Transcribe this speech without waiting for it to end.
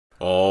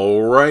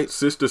Alright,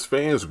 Sistas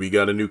fans, we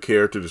got a new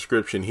character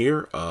description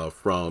here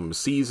from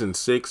Season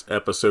 6,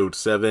 Episode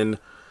 7.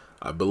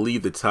 I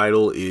believe the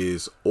title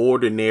is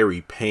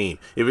Ordinary Pain.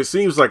 If it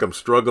seems like I'm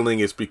struggling,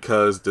 it's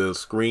because the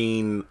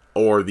screen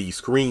or the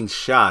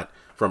screenshot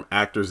from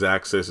Actors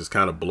Access is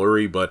kind of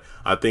blurry, but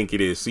I think it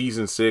is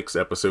Season 6,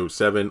 Episode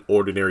 7,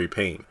 Ordinary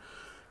Pain.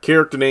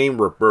 Character name,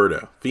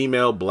 Roberta,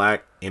 female,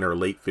 black, in her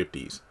late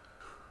 50s.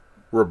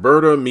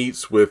 Roberta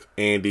meets with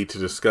Andi to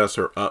discuss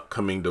her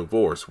upcoming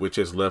divorce, which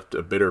has left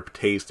a bitter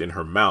taste in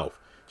her mouth.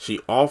 She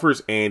offers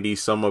Andi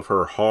some of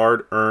her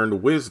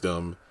hard-earned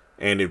wisdom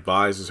and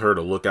advises her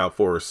to look out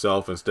for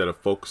herself instead of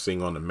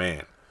focusing on the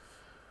man.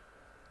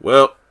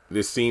 Well,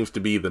 this seems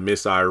to be the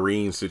Miss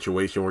Irene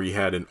situation where you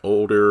had an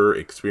older,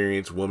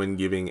 experienced woman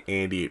giving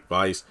Andi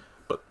advice,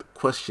 but the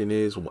question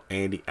is, will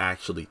Andi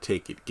actually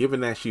take it? Given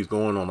that she's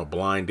going on a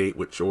blind date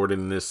with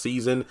Jordan this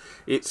season,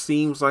 it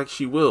seems like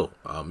she will.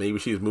 Maybe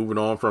she's moving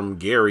on from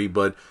Gary,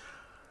 but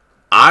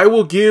I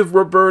will give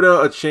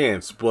Roberta a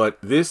chance. But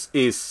this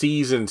is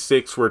Season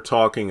 6 we're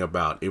talking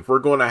about. If we're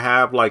going to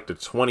have like the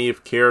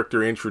 20th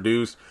character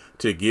introduced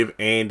to give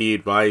Andi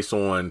advice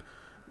on,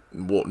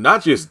 well,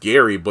 not just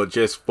Gary, but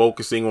just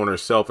focusing on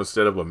herself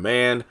instead of a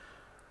man,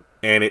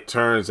 and it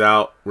turns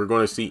out we're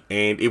going to see,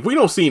 and if we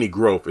don't see any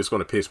growth, it's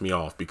going to piss me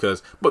off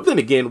because, but then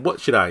again,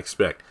 what should I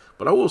expect?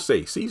 But I will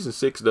say, Season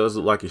 6 does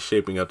look like it's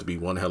shaping up to be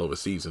one hell of a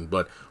season,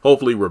 but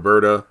hopefully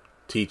Roberta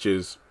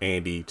teaches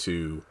Andi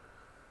to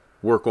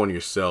work on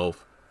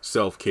yourself,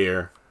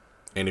 self-care,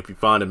 and if you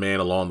find a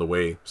man along the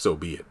way, so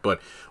be it. But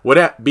with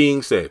that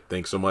being said,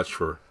 thanks so much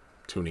for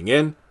tuning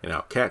in, and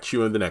I'll catch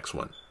you in the next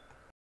one.